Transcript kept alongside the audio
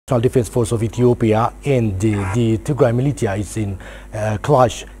Defense Force of Ethiopia and the Tigray militia is in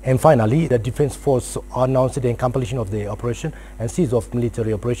clash. And finally, the Defense Force announced the completion of the operation and cease of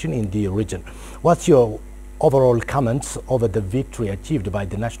military operation in the region. What's your overall comments over the victory achieved by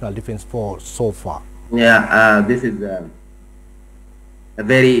the National Defense Force so far? Yeah, this is a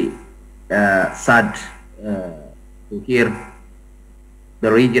very sad to hear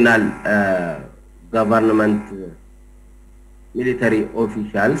the regional government military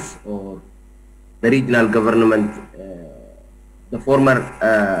officials or the regional government, the former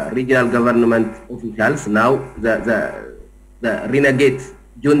regional government officials, now the renegade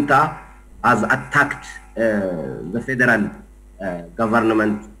junta has attacked the federal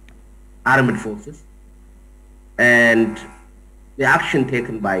government armed forces, and the action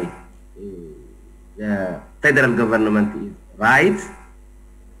taken by the federal government is right.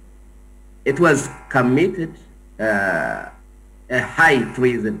 It was committed a high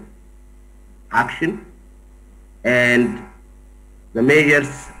treason action, and the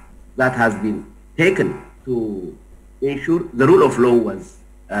measures that has been taken to ensure the rule of law was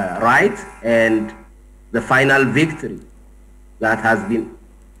right, and the final victory that has been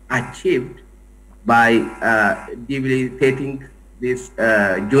achieved by debilitating this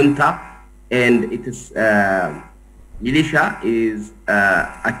junta and its militia is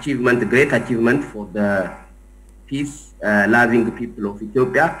achievement, great achievement for the peace-loving people of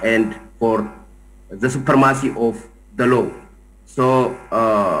Ethiopia and for the supremacy of the law. So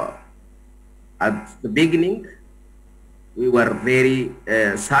at the beginning, we were very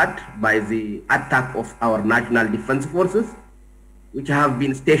sad by the attack of our national defense forces, which have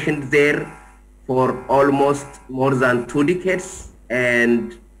been stationed there for almost more than 2 decades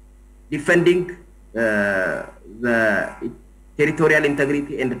and defending the territorial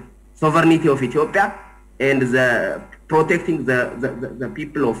integrity and sovereignty of Ethiopia, and protecting the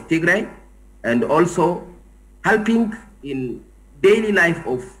people of Tigray, and also helping in daily life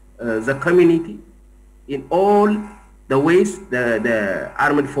of the community in all the ways the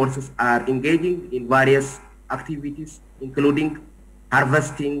armed forces are engaging in various activities, including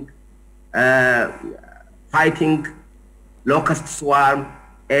harvesting, fighting locust swarm,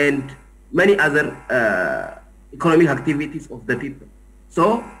 and many other economic activities of the people.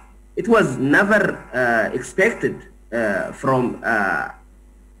 So it was never expected from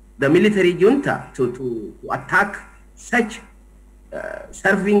the military junta to attack such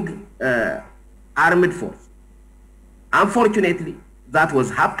serving armed force. Unfortunately, that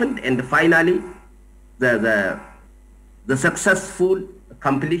was happened, and finally the successful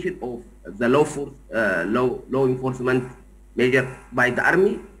completion of the law enforcement measure by the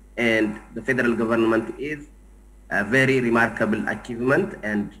army and the federal government is a very remarkable achievement,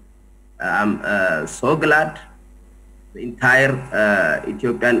 and I'm so glad the entire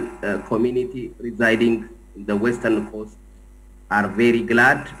Ethiopian community residing in the western coast are very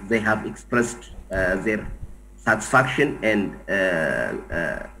glad. They have expressed their satisfaction and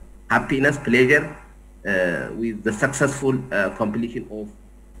happiness, pleasure with the successful completion of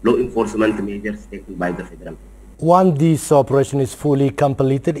law enforcement measures taken by the federal government. Once this operation is fully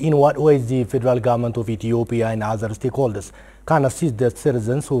completed, in what ways the federal government of Ethiopia and other stakeholders can assist the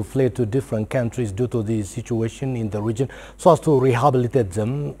citizens who fled to different countries due to the situation in the region so as to rehabilitate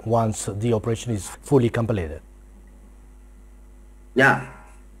them once the operation is fully completed? Yeah.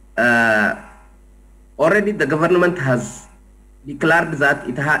 Already the government has declared that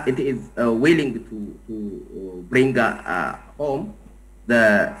it is willing to bring home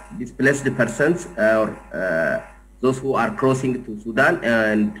the displaced persons or those who are crossing to Sudan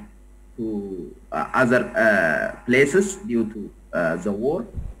and to other places due to the war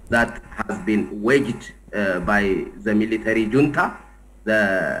that has been waged by the military junta,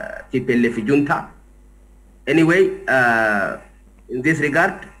 the TPLF junta. Anyway, in this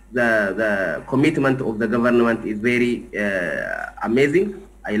regard, the commitment of the government is very amazing.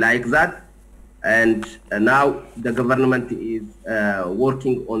 I like that. And now the government is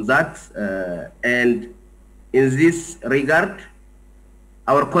working on that. And in this regard,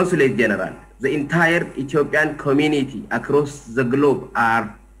 our Consulate General, the entire Ethiopian community across the globe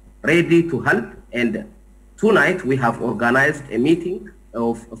are ready to help. And tonight we have organized a meeting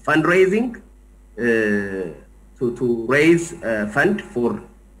of fundraising to raise a fund for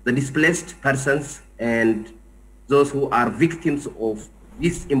the displaced persons and those who are victims of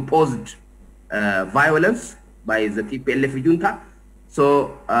this imposed violence by the TPLF junta.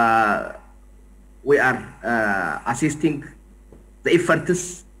 So we are assisting the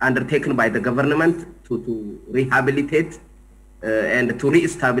efforts undertaken by the government to rehabilitate and to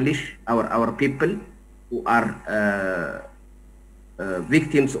re-establish our people who are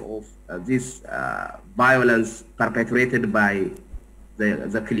victims of this violence perpetrated by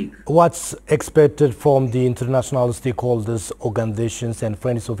the clique. What's expected from the international stakeholders, organizations and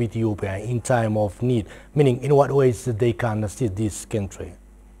friends of Ethiopia in time of need? Meaning, in what ways they can assist this country?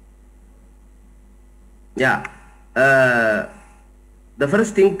 Yeah. The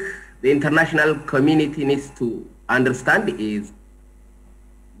first thing the international community needs to understand is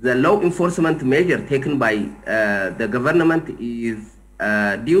the law enforcement measure taken by the government is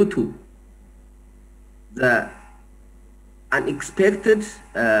due to the unexpected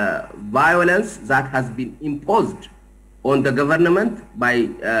violence that has been imposed on the government by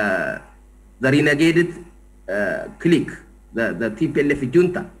the renegated clique, the TPLF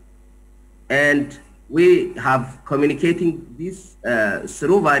junta. And we have communicating this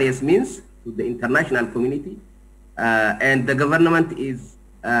through various means to the international community, and the government is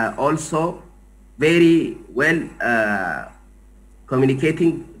also very well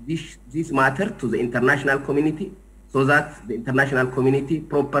communicating this matter to the international community, so that the international community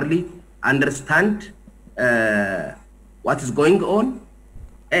properly understand what is going on,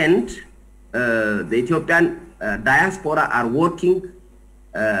 and the Ethiopian diaspora are working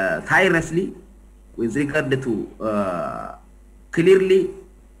tirelessly with regard to clearly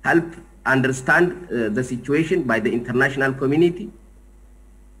help understand the situation by the international community.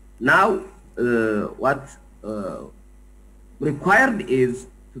 Now, what required is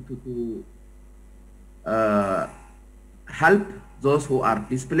to help those who are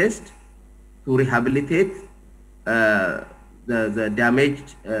displaced, to rehabilitate the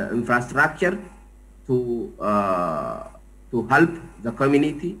damaged infrastructure, to help the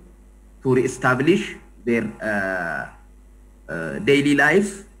community to reestablish their daily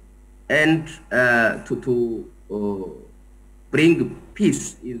life, and to bring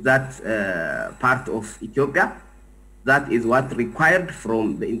peace in that part of Ethiopia. That is what required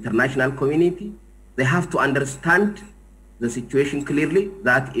from the international community. They have to understand the situation clearly.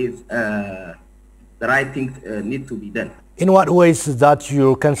 That is the right thing need to be done. In what ways that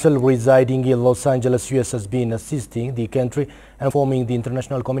your council residing in Los Angeles, US has been assisting the country and informing the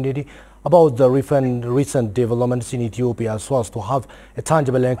international community about the recent developments in Ethiopia, so as to have a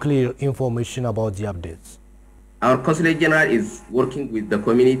tangible and clear information about the updates? Our Consulate General is working with the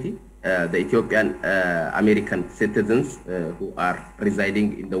community, the Ethiopian American citizens who are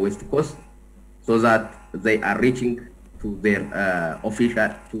residing in the West Coast, so that they are reaching to their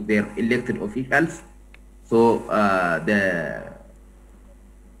elected officials. So the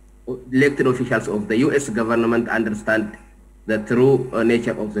elected officials of the U.S. government understand the true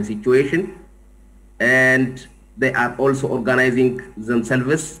nature of the situation, and they are also organizing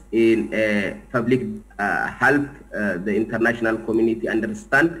themselves in public help the international community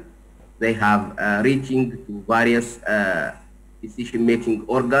understand. They have reaching to various decision-making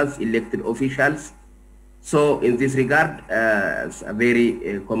organs, elected officials. So in this regard, a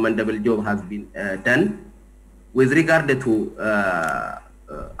very commendable job has been done. With regard to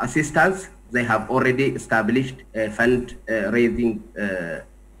assistance, they have already established a fund-raising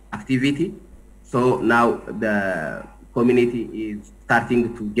activity. So now the community is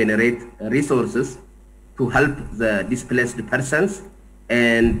starting to generate resources to help the displaced persons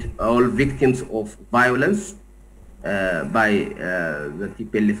and all victims of violence by the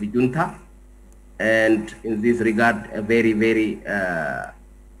TPLF junta. And in this regard, a very, very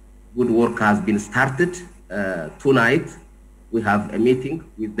good work has been started. Tonight, we have a meeting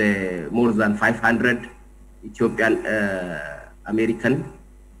with the more than 500 Ethiopian American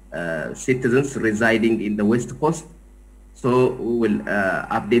citizens residing in the West Coast. So we will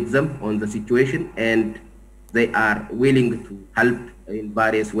update them on the situation, and they are willing to help in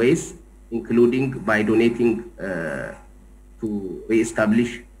various ways, including by donating to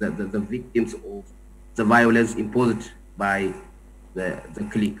reestablish the victims of the violence imposed by the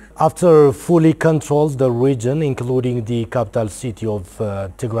clique. After fully controls the region, including the capital city of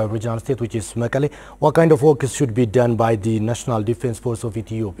Tigray regional state, which is Mekelle, what kind of work should be done by the National Defense Force of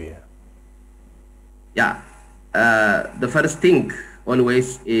Ethiopia? Yeah, the first thing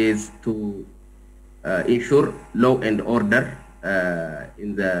always is to ensure law and order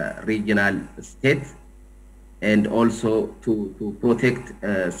in the regional state, and also to protect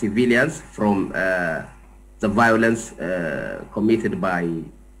civilians from the violence committed by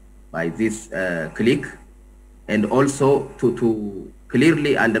this clique, and also to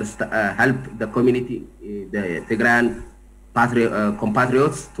clearly understand, help the community, the Tigrayan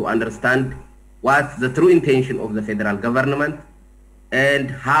compatriots, to understand what the true intention of the federal government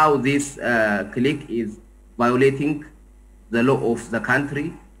and how this clique is violating the law of the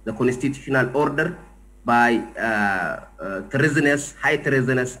country, the constitutional order, by High Treasonous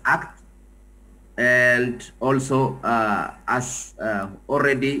Act, and also as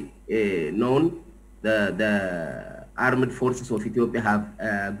already known, the armed forces of Ethiopia have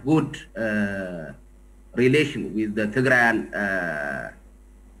a good relation with the Tigrayan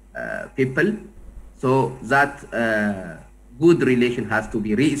people, so that good relation has to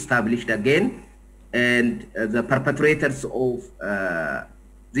be re-established again, and the perpetrators of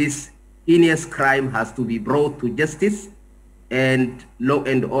this heinous crime has to be brought to justice, and law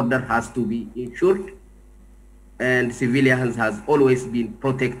and order has to be ensured, and civilians has always been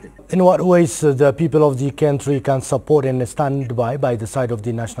protected. In what ways the people of the country can support and stand by the side of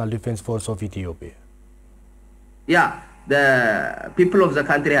the National Defense Force of Ethiopia? Yeah, the people of the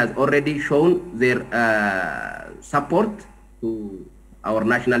country has already shown their support to our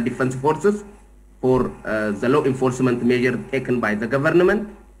National Defense Forces for the law enforcement measure taken by the government.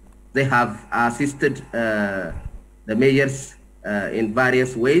 They have assisted the measures in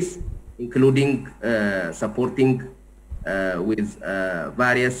various ways, including supporting with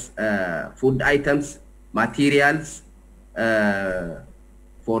various food items, materials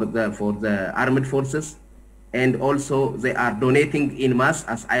for the armed forces, and also they are donating in mass,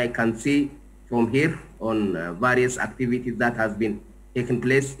 as I can see from here, on various activities that has been taken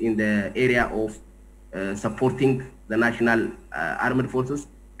place in the area of supporting the national armed forces.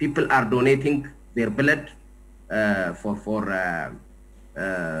 People are donating their blood for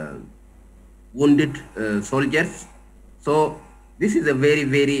wounded soldiers. So this is a very,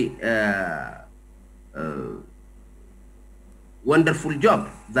 very wonderful job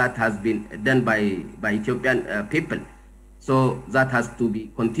that has been done by Ethiopian people. So that has to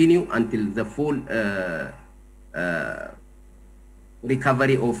be continued until the full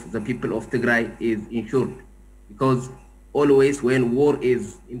recovery of the people of Tigray is ensured. Because always when war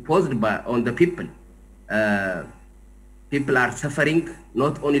is imposed on the people, people are suffering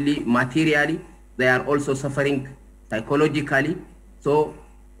not only materially, they are also suffering psychologically. So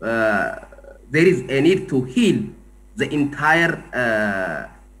there is a need to heal the entire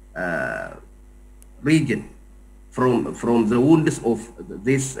region from the wounds of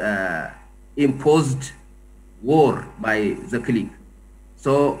this imposed war by the clique.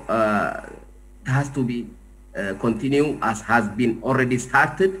 So it has to be continue as has been already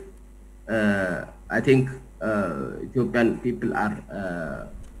started. I think Ethiopian people are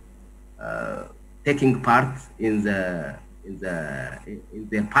taking part in their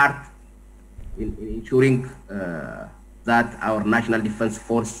part in ensuring that our National Defense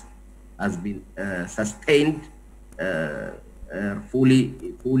Force has been sustained,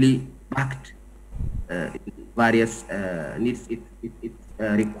 fully backed in various needs it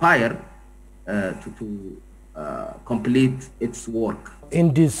require to complete its work.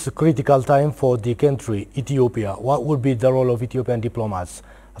 In this critical time for the country, Ethiopia, what would be the role of Ethiopian diplomats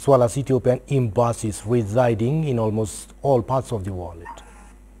as well as Ethiopian embassies residing in almost all parts of the world?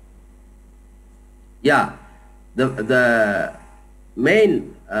 Yeah, the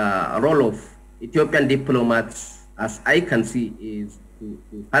main role of Ethiopian diplomats, as I can see, is to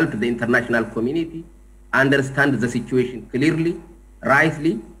help the international community understand the situation clearly,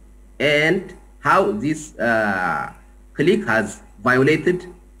 rightly, and how this clique has violated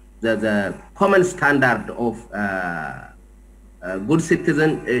the common standard of good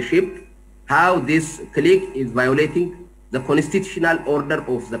citizenship, how this clique is violating the constitutional order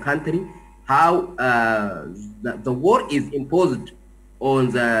of the country, how the war is imposed on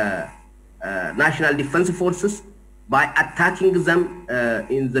the National Defense Forces by attacking them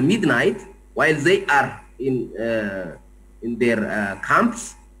in the midnight while they are in their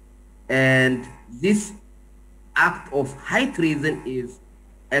camps. And this act of high treason is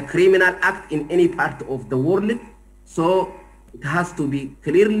a criminal act in any part of the world. So it has to be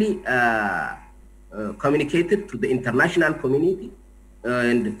clearly communicated to the international community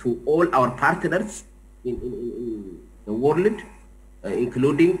and to all our partners in the world,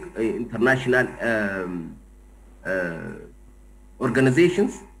 including international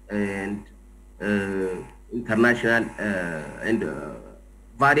organizations and international and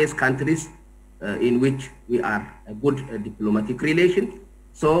various countries in which we are a good diplomatic relation.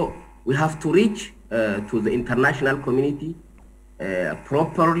 So we have to reach to the international community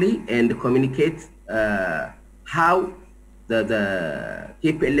properly and communicate how the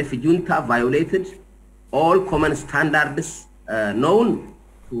TPLF junta violated all common standards known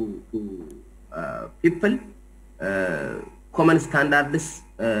to people, common standards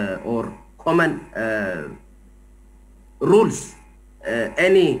or common rules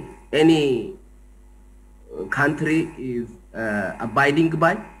any country is abiding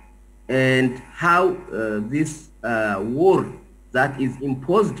by, and how this war that is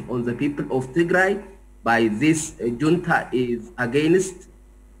imposed on the people of Tigray by this junta is against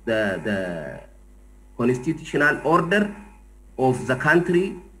the constitutional order of the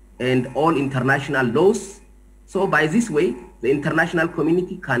country and all international laws. So by this way, the international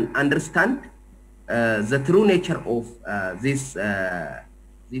community can understand the true nature of this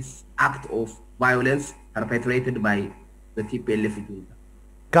act of violence perpetrated by the TPLF junta.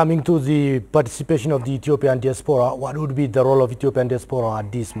 Coming to the participation of the Ethiopian diaspora, what would be the role of Ethiopian diaspora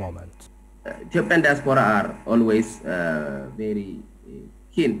at this moment? Ethiopian diaspora are always very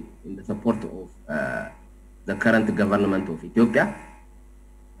keen in the support of the current government of Ethiopia.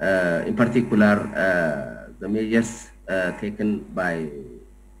 In particular, the measures taken by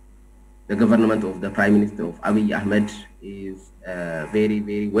the government of the Prime Minister of Abiy Ahmed is very,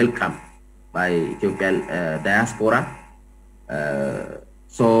 very welcome by Ethiopian diaspora.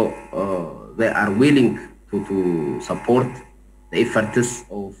 So they are willing to support the efforts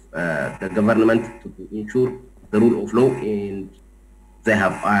of the government to ensure the rule of law, and they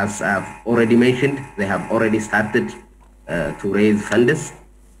have, as I've already mentioned, they have already started to raise funds.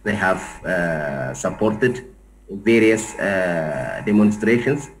 They have supported various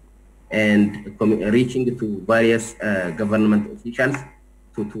demonstrations and reaching to various government officials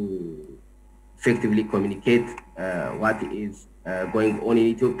to effectively communicate what is going on in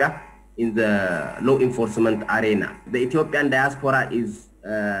Ethiopia in the law enforcement arena. The Ethiopian diaspora is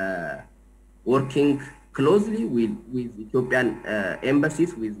working closely with Ethiopian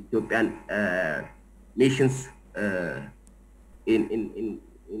embassies, with Ethiopian nations in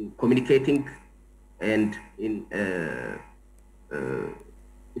communicating and in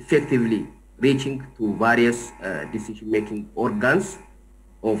effectively reaching to various decision-making organs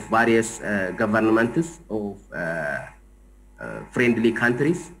of various governments of friendly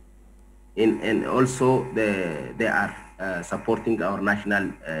countries, and also they are supporting our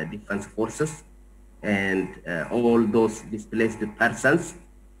national defense forces and all those displaced persons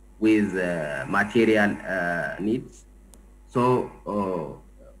with material needs. So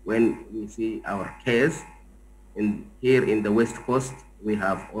when we see our case here in the West Coast, we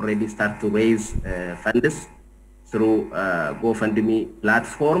have already started to raise funds through GoFundMe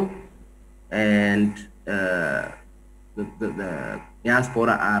platform, and the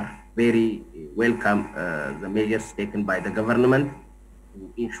diaspora are very welcome the measures taken by the government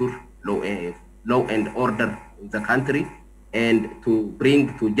to ensure law and order in the country and to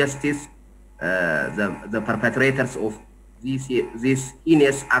bring to justice the perpetrators of this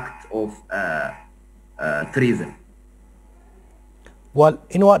heinous act of treason. Well,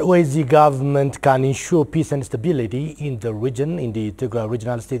 in what ways the government can ensure peace and stability in the region, in the Tigray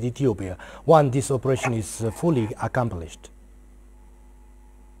regional state Ethiopia, once this operation is fully accomplished?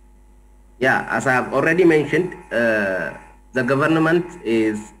 Yeah, as I have already mentioned, the government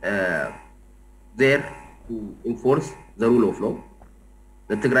is there to enforce the rule of law.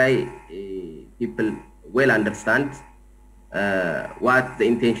 The Tigray people well understand what the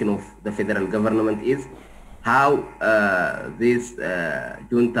intention of the federal government is, how this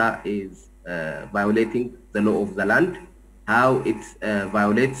junta is violating the law of the land, how it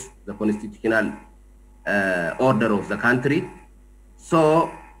violates the constitutional order of the country. So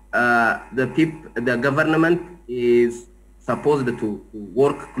the government is supposed to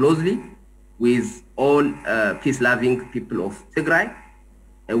work closely with all peace-loving people of Tigray,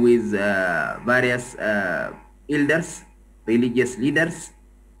 with various elders, religious leaders,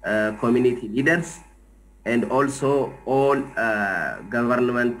 community leaders, and also all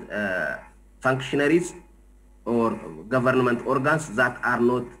government functionaries or government organs that are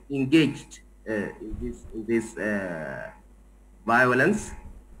not engaged in this violence.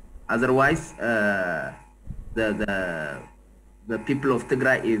 Otherwise, the people of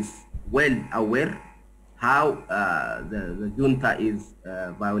Tigray is well aware how the junta is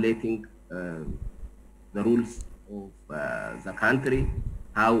violating the rules of the country,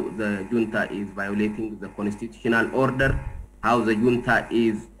 how the junta is violating the constitutional order, how the junta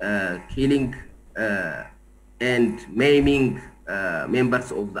is killing and maiming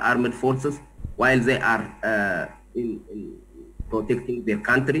members of the armed forces while they are in protecting their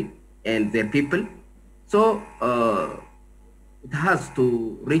country and their people. So it has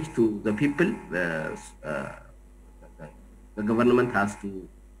to reach to the people. The government has to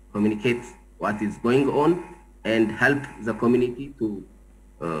communicate what is going on and help the community to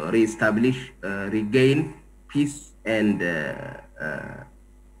reestablish, regain peace and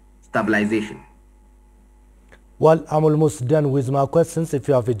stabilization. Well, I'm almost done with my questions. If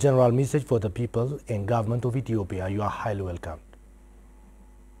you have a general message for the people and government of Ethiopia, you are highly welcome.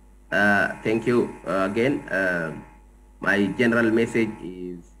 Thank you again. My general message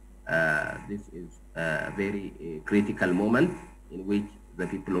is this is a very critical moment in which the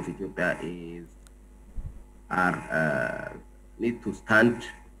people of Ethiopia need to stand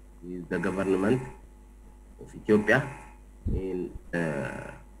with the government of Ethiopia in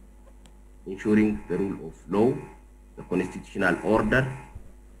ensuring the rule of law, the constitutional order,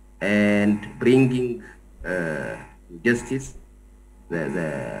 and bringing justice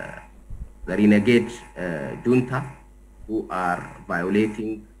the renegade junta who are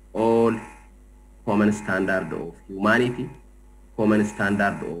violating all common standard of humanity, common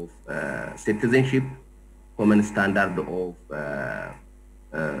standard of citizenship, common standard of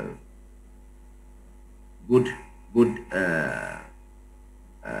good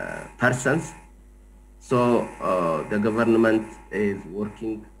persons. So the government is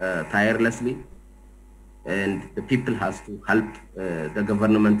working tirelessly, and the people has to help the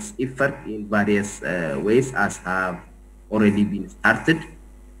government's effort in various ways, as have already been started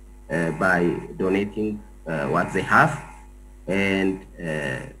by donating what they have. And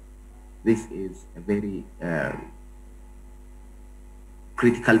this is a very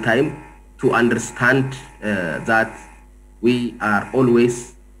critical time to understand that we are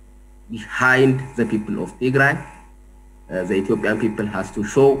always behind the people of Tigray. The Ethiopian people has to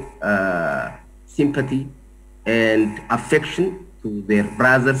show sympathy and affection to their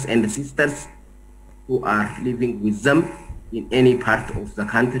brothers and sisters who are living with them in any part of the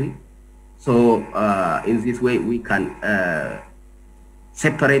country. So in this way we can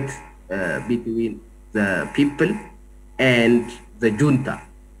separate between the people and the junta.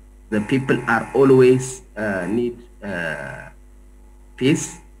 The people are always need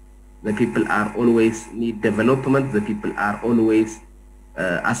peace. The people are always need development. The people are always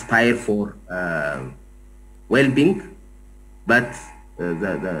aspire for well-being, but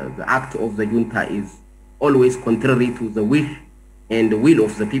the act of the junta is always contrary to the wish and the will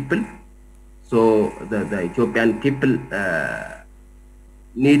of the people. So the Ethiopian people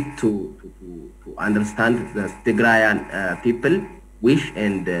need to understand the Tigrayan people wish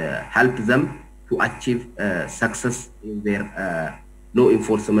and help them to achieve success in their law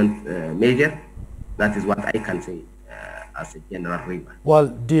enforcement measure. That is what I can say as a general remark. Well,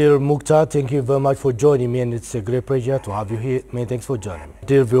 dear Mukhtar, thank you very much for joining me, and it's a great pleasure to have you here. Many thanks for joining me.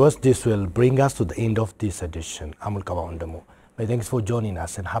 Dear viewers, this will bring us to the end of this edition. I'm Mulkaba Ondamo. Many thanks for joining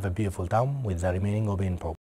us, and have a beautiful time with the remaining OBN program.